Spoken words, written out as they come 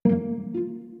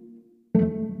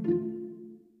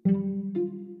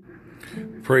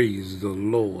Praise the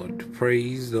Lord,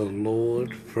 praise the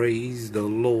Lord, praise the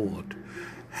Lord.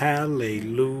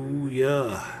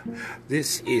 Hallelujah.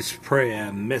 This is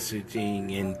prayer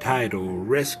messaging entitled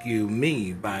Rescue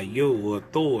Me by Your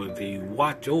Authority.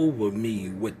 Watch over me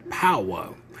with power.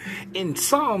 In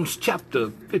Psalms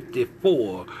chapter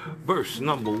 54, verse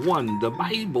number 1, the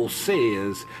Bible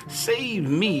says, "Save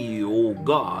me, O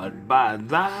God, by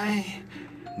thy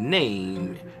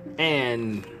name,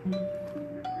 and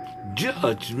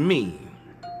judge me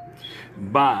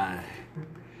by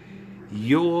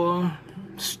your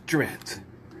strength."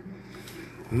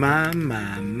 My.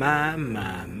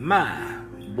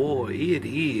 Boy, it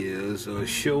is a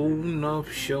show enough.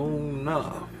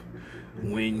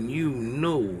 When you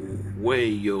know where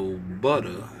your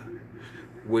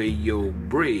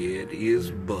bread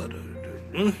is buttered.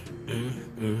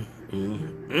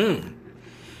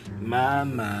 My.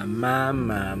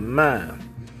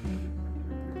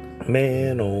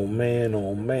 Man, oh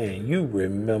man, you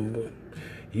remember.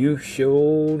 You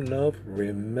sure enough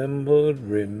remember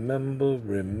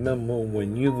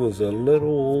when you was a little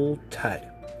old type.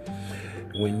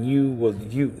 When you was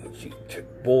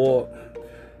boy,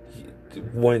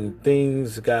 when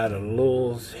things got a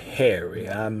little hairy,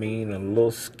 a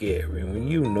little scary. When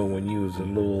you was a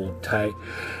little tight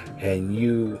and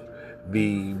you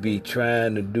be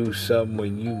trying to do something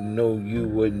when you know you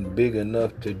wasn't big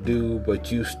enough to do,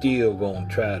 but you still gonna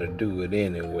try to do it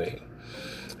anyway.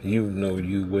 You know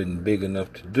you wasn't big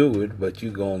enough to do it, but you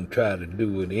gonna try to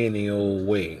do it any old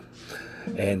way.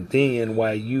 And then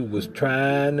while you was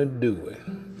trying to do it,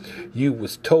 you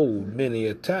was told many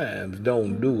a times,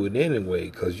 don't do it anyway,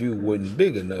 because you wasn't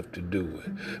big enough to do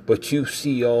it. But you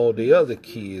see all the other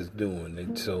kids doing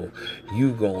it, so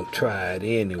you gonna try it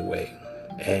anyway.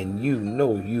 And you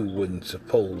know you wasn't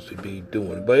supposed to be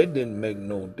doing it, but it didn't make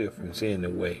no difference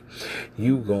anyway.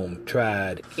 You gonna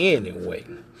try it anyway.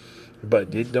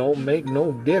 But it don't make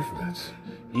no difference.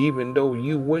 Even though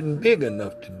you wasn't big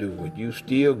enough to do it, you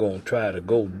still gonna try to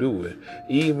go do it.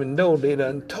 Even though they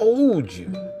done told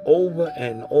you over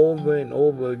and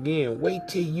over again, wait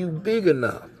till you big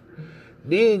enough.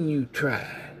 Then you try.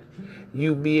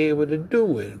 You be able to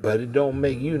do it. But it don't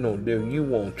make you no difference. You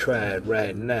won't try it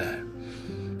right now.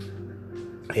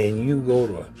 And you go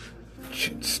to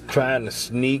trying to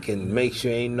sneak and make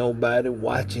sure ain't nobody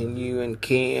watching you and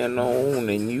carrying on,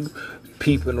 and you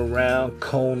peeping around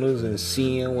corners and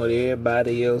seeing what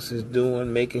everybody else is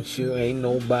doing, making sure ain't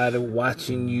nobody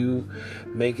watching you,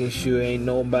 making sure ain't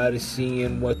nobody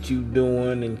seeing what you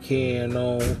doing and carrying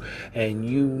on, and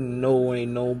you know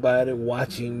ain't nobody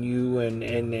watching you, and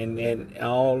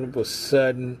all of a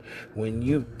sudden when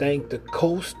you think the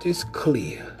coast is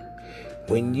clear,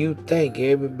 when you think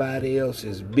everybody else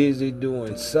is busy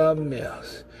doing something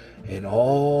else, and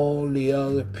all the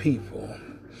other people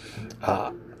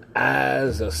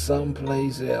eyes are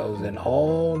someplace else, and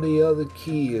all the other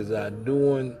kids are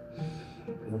doing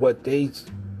what they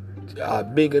are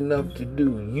big enough to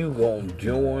do, you gonna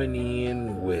join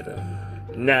in with them.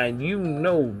 Now you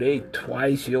know they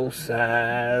twice your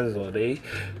size, or they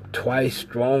twice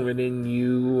stronger than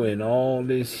you, and all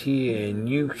this here, and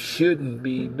you shouldn't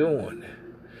be doing it.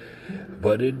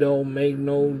 But it don't make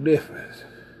no difference.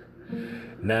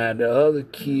 Now the other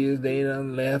kids, they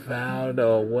done left out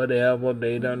or whatever,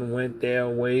 they done went their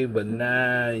way, but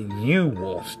now you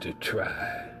wants to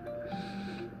try.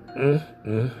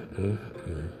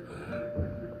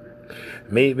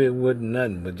 Maybe it wasn't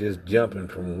nothing but just jumping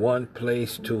from one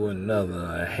place to another,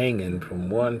 or hanging from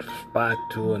one spot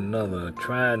to another, or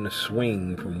trying to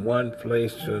swing from one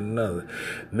place to another.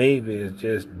 Maybe it's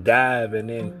just diving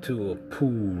into a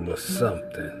pool or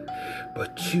something.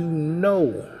 But you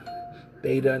know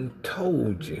they done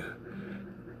told you,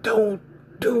 don't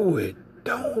do it.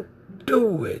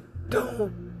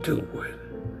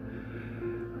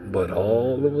 But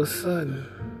all of a sudden,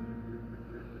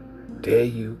 there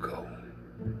you go.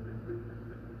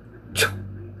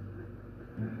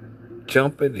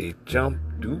 Jumpity jump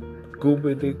doop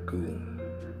goobity goo.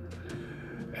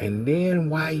 And then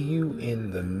while you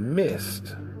in the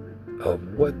midst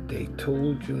of what they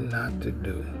told you not to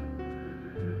do,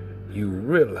 you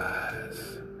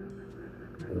realize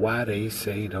why they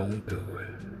say don't do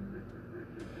it.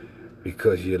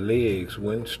 Because your legs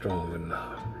weren't strong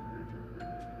enough.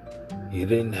 You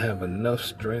didn't have enough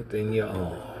strength in your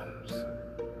arms.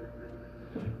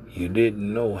 You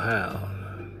didn't know how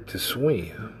to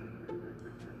swim.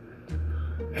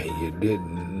 And you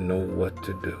didn't know what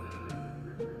to do.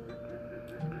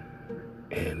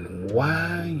 And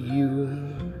while you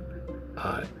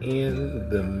are in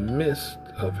the midst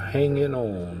of hanging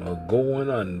on or going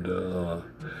under,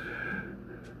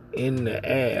 in the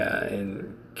air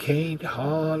and can't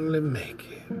hardly make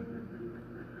it.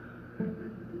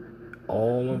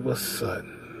 All of a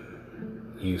sudden,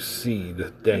 you see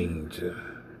the danger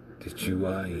that you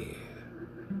are in,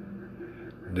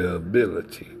 the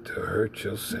ability to hurt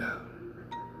yourself.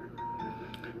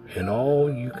 And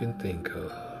all you can think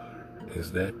of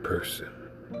is that person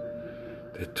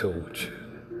that told you,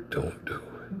 don't do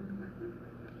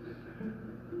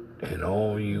it. And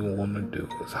all you want to do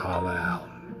is holler out,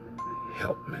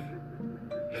 help me,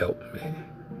 help me,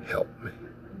 help me,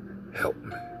 help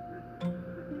me.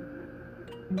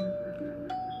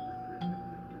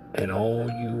 And all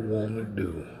you want to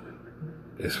do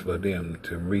is for them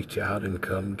to reach out and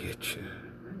come get you.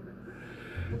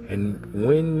 And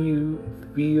when you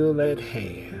feel that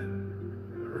hand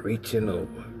reaching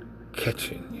over,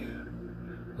 catching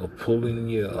you, or pulling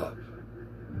you up,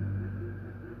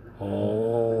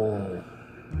 oh,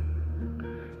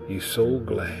 you're so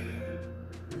glad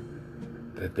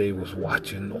that they was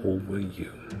watching over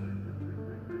you.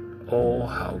 Oh,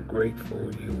 how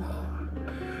grateful you are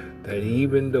that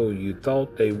even though you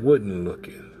thought they wouldn't look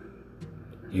it,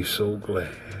 you're so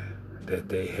glad that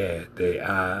they had their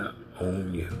eye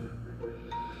on you.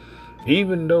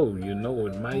 Even though you know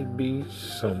it might be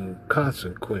some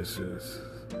consequences,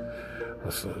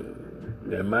 or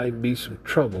there might be some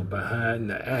trouble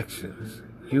behind the actions,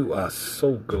 you are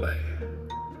so glad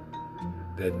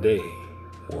that they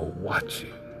were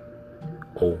watching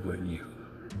over you.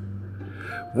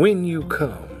 When you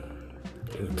come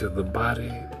into the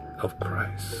body of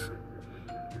Christ,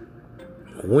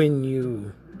 when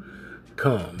you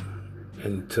come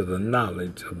into the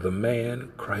knowledge of the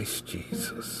man Christ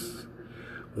Jesus,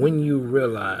 when you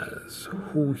realize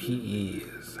who he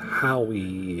is, how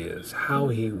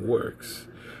he works,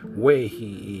 where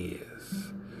he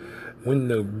is, when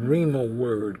the Rhema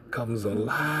word comes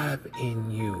alive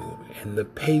in you and the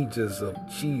pages of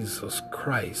Jesus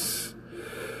Christ,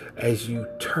 as you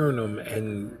turn them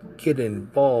and get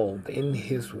involved in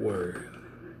his word,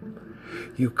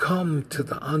 you come to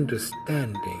the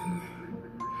understanding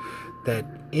that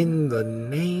in the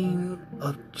name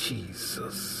of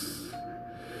Jesus,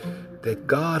 that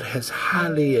God has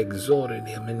highly exalted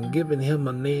him and given him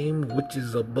a name which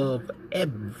is above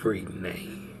every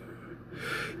name.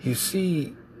 You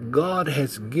see, God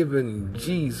has given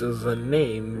Jesus a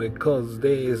name because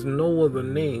there is no other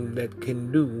name that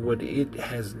can do what it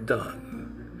has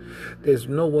done. There's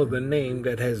no other name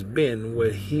that has been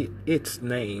what its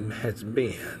name has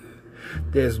been.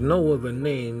 There's no other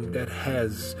name that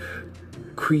has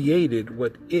created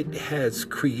what it has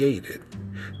created.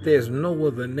 There's no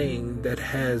other name that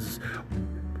has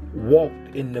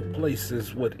walked in the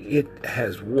places what it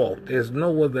has walked. There's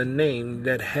no other name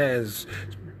that has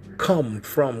come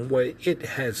from where it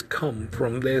has come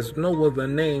from. There's no other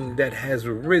name that has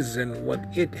risen what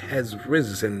it has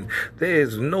risen.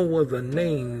 There's no other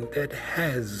name that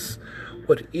has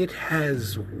what it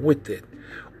has with it,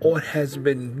 or has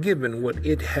been given what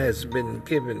it has been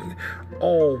given.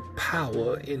 All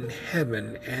power in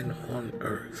heaven and on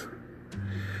earth.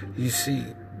 You see,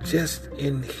 just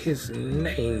in his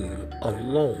name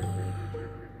alone,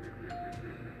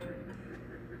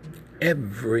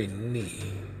 every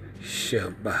knee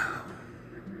shall bow.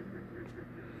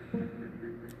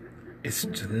 It's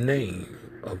the name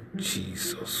of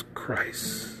Jesus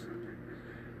Christ,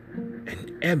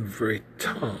 and every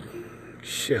tongue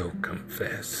shall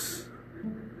confess.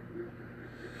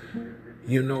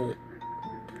 You know,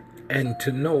 and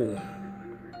to know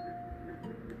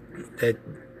that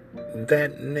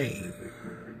that name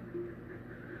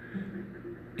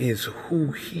is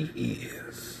who he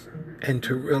is, and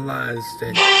to realize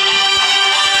that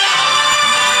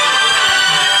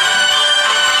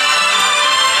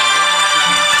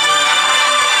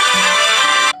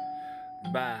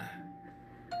by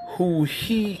who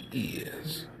he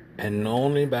is, and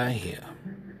only by him.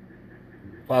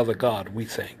 Father God, we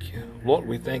thank you. Lord,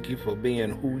 we thank you for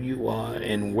being who you are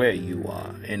and where you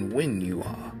are and when you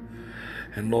are.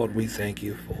 And Lord, we thank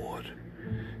you for it.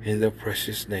 In the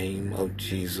precious name of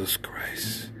Jesus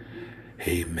Christ.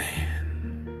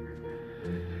 Amen.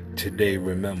 Today,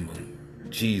 remember,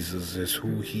 Jesus is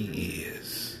who he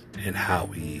is and how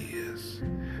he is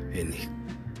and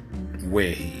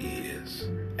where he is.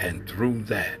 And through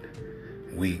that,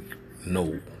 we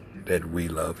know that we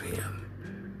love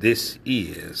him. This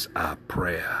is our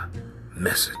prayer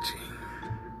messaging.